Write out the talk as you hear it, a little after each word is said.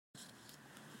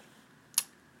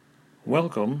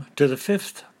Welcome to the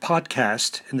fifth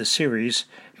podcast in the series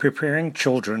Preparing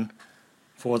Children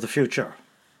for the Future.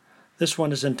 This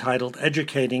one is entitled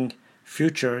Educating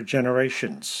Future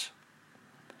Generations.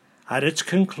 At its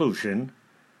conclusion,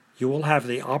 you will have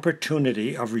the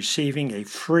opportunity of receiving a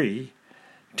free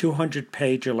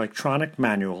 200-page electronic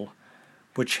manual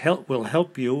which will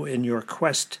help you in your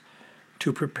quest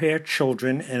to prepare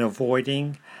children in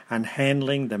avoiding and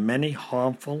handling the many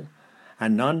harmful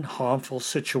and non-harmful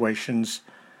situations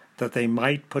that they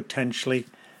might potentially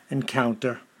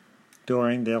encounter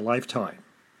during their lifetime.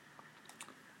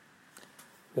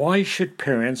 Why should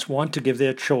parents want to give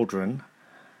their children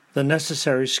the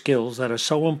necessary skills that are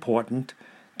so important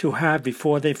to have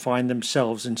before they find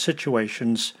themselves in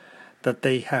situations that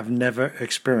they have never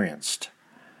experienced?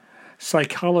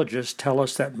 Psychologists tell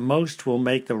us that most will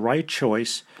make the right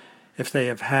choice if they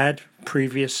have had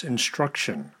previous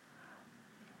instruction.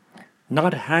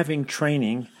 Not having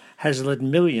training has led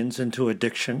millions into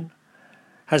addiction,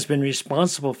 has been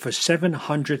responsible for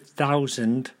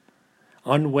 700,000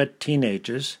 unwed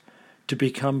teenagers to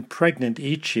become pregnant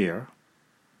each year,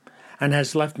 and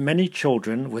has left many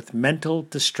children with mental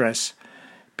distress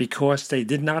because they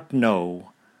did not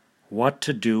know what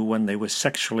to do when they were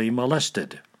sexually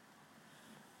molested.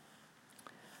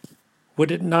 Would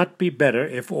it not be better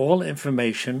if all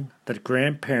information that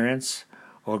grandparents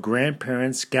or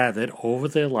grandparents gathered over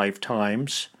their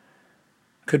lifetimes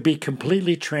could be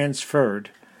completely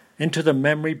transferred into the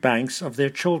memory banks of their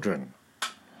children?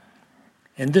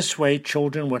 In this way,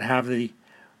 children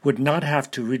would not have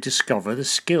to rediscover the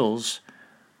skills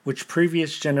which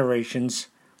previous generations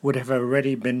would have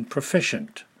already been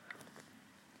proficient.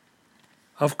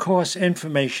 Of course,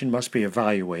 information must be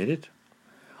evaluated.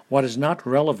 What is not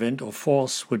relevant or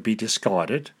false would be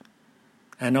discarded,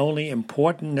 and only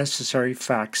important necessary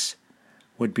facts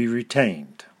would be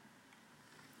retained.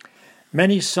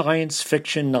 Many science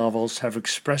fiction novels have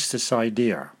expressed this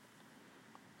idea.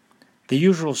 The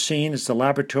usual scene is the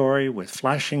laboratory with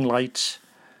flashing lights,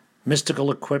 mystical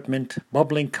equipment,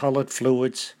 bubbling colored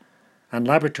fluids, and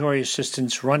laboratory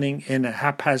assistants running in a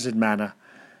haphazard manner,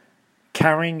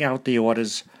 carrying out the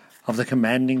orders of the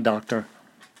commanding doctor,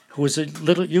 who is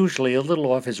usually a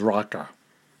little off his rocker.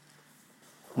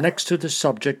 Next to the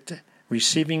subject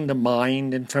receiving the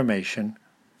mind information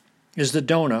is the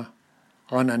donor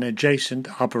on an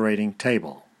adjacent operating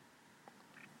table.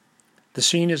 The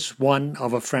scene is one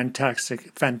of a frantic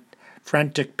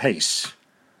pace.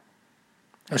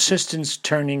 Assistants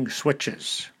turning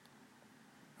switches.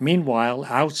 Meanwhile,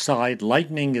 outside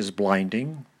lightning is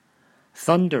blinding,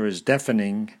 thunder is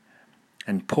deafening,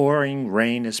 and pouring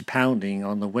rain is pounding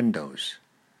on the windows.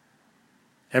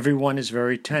 Everyone is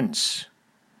very tense.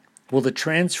 Will the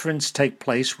transference take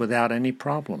place without any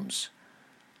problems?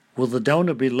 Will the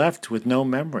donor be left with no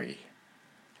memory?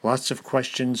 Lots of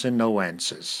questions and no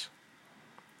answers.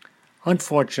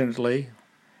 Unfortunately,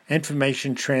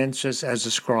 information transfers as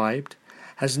described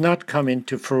has not come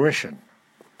into fruition.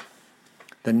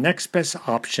 The next best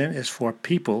option is for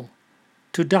people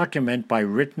to document by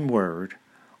written word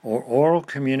or oral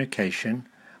communication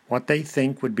what they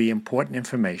think would be important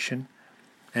information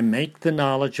and make the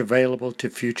knowledge available to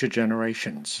future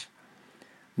generations.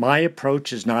 My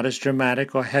approach is not as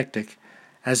dramatic or hectic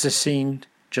as the scene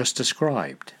just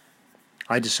described.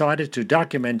 I decided to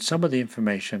document some of the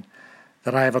information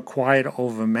that I have acquired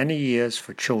over many years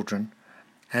for children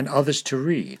and others to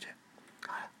read,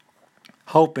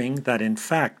 hoping that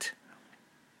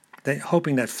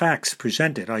facts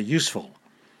presented are useful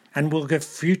and will give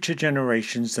future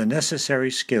generations the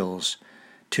necessary skills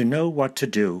to know what to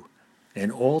do in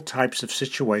all types of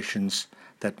situations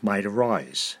that might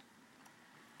arise.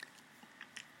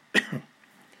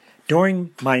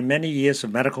 During my many years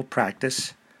of medical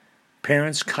practice,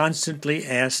 parents constantly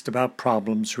asked about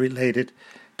problems related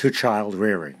to child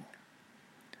rearing.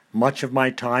 Much of my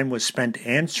time was spent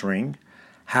answering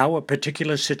how a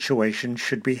particular situation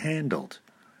should be handled.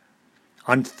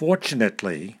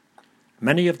 Unfortunately,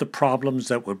 many of the problems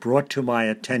that were brought to my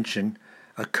attention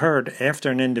occurred after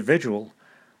an individual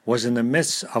was in the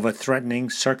midst of a threatening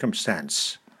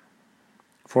circumstance.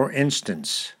 For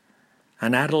instance,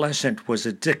 an adolescent was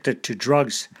addicted to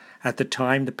drugs at the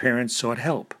time the parents sought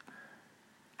help.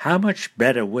 How much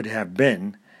better would it have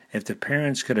been if the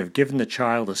parents could have given the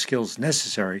child the skills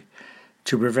necessary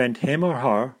to prevent him or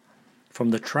her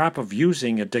from the trap of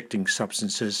using addicting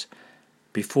substances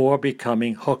before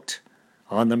becoming hooked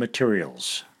on the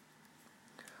materials.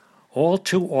 All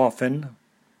too often,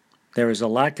 there is a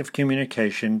lack of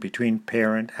communication between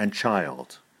parent and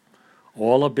child.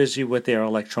 All are busy with their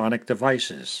electronic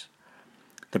devices.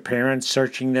 The parents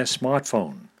searching their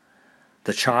smartphone,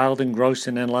 The child engrossed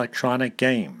in an electronic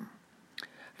game.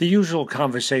 The usual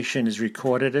conversation is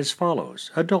recorded as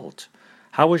follows. Adult: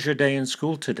 how was your day in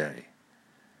school today?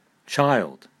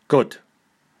 Child: good.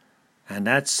 And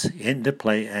that's the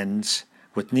play ends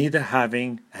with neither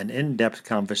having an in-depth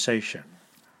conversation.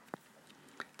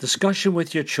 Discussion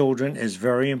with your children is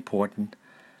very important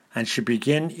and should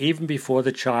begin even before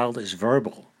the child is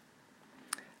verbal.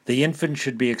 The infant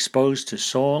should be exposed to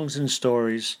songs and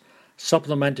stories,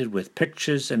 supplemented with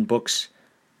pictures and books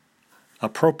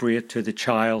appropriate to the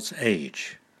child's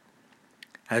age.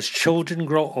 As children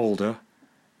grow older,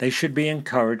 they should be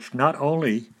encouraged not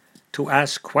only to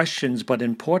ask questions, but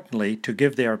importantly, to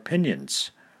give their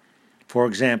opinions. For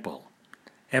example,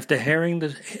 after hearing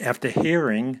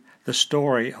the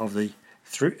story of the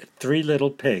three little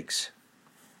pigs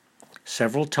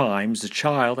several times, the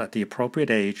child at the appropriate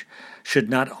age should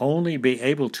not only be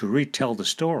able to retell the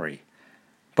story,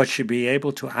 but should be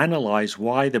able to analyze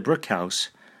why the brick house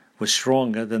was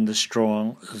stronger than the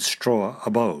straw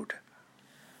abode.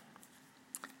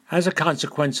 As a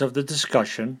consequence of the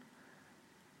discussion,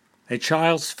 a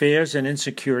child's fears and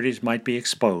insecurities might be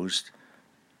exposed,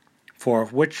 for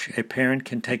which a parent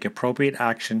can take appropriate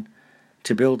action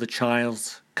to build the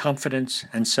child's confidence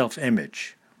and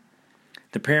self-image.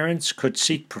 The parents could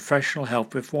seek professional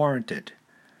help if warranted.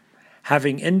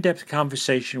 Having in-depth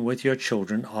conversation with your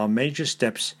children are major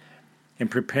steps in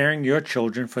preparing your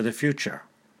children for the future.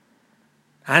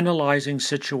 Analyzing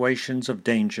situations of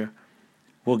danger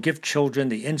will give children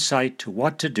the insight to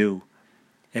what to do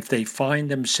if they find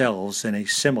themselves in a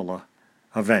similar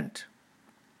event.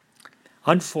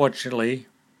 Unfortunately,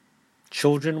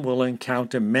 children will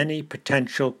encounter many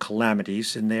potential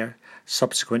calamities in their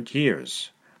subsequent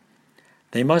years.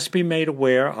 They must be made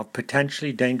aware of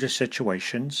potentially dangerous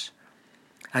situations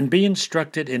and be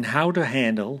instructed in how to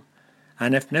handle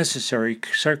and, if necessary,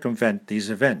 circumvent these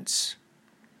events.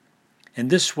 In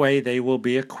this way, they will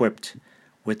be equipped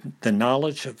with the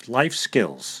knowledge of life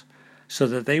skills so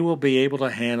that they will be able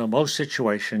to handle most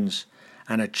situations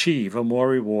and achieve a more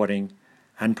rewarding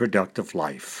and productive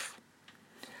life.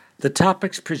 The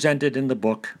topics presented in the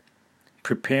book,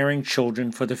 Preparing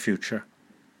Children for the Future,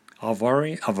 are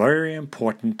very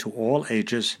important to all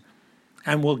ages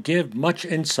and will give much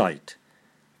insight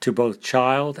to both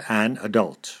child and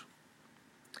adult.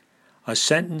 A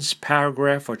sentence,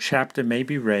 paragraph, or chapter may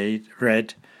be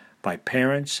read by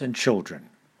parents and children.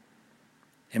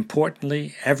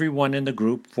 Importantly, everyone in the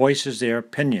group voices their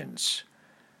opinions.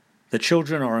 The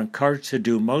children are encouraged to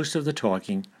do most of the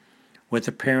talking, with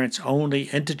the parents only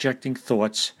interjecting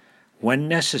thoughts when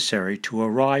necessary to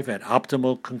arrive at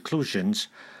optimal conclusions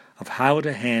of how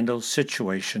to handle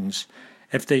situations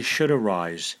if they should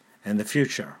arise in the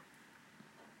future.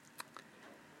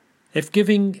 If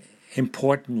giving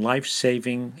important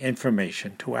life-saving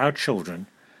information to our children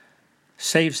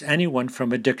saves anyone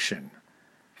from addiction,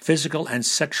 physical and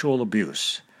sexual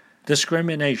abuse,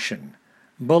 discrimination,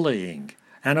 bullying,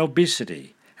 and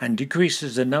obesity, and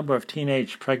decreases the number of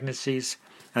teenage pregnancies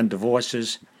and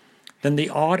divorces, then the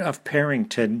art of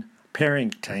parenting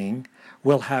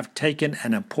will have taken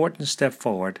an important step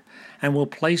forward and will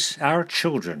place our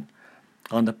children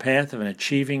on the path of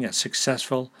achieving a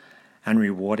successful and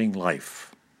rewarding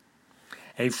life.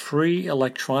 A free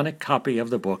electronic copy of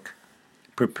the book,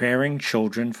 Preparing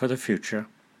Children for the Future,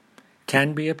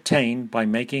 can be obtained by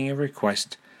making a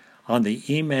request on the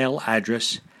email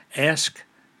address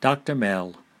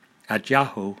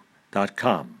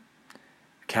askdrmel@yahoo.com.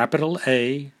 Capital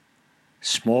A,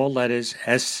 small letters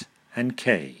S and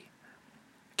K.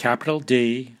 Capital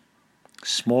D,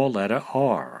 small letter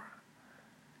R.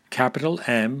 Capital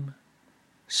M,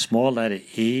 small letter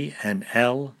E and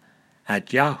L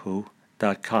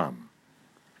 @yahoo.com.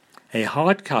 A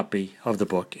hard copy of the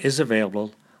book is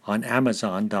available on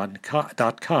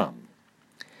Amazon.com.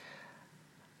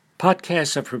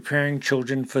 Podcasts of Preparing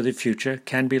Children for the Future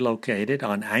can be located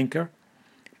on Anchor,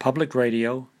 Public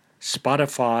Radio,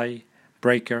 Spotify,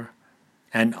 Breaker,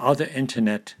 and other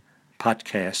internet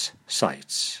podcast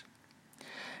sites.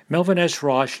 Melvin S.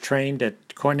 Rosh trained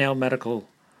at Cornell Medical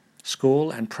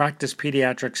School and practiced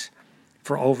pediatrics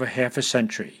for over half a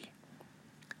century.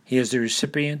 He is the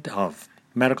recipient of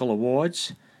medical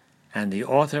awards and the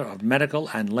author of medical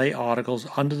and lay articles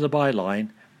under the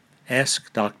byline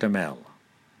Ask Dr. Mel.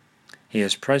 He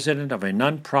is president of a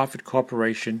non-profit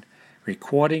corporation,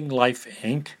 Recording Life,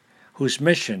 Inc., whose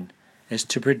mission is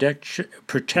to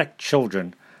protect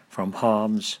children from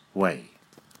harm's way.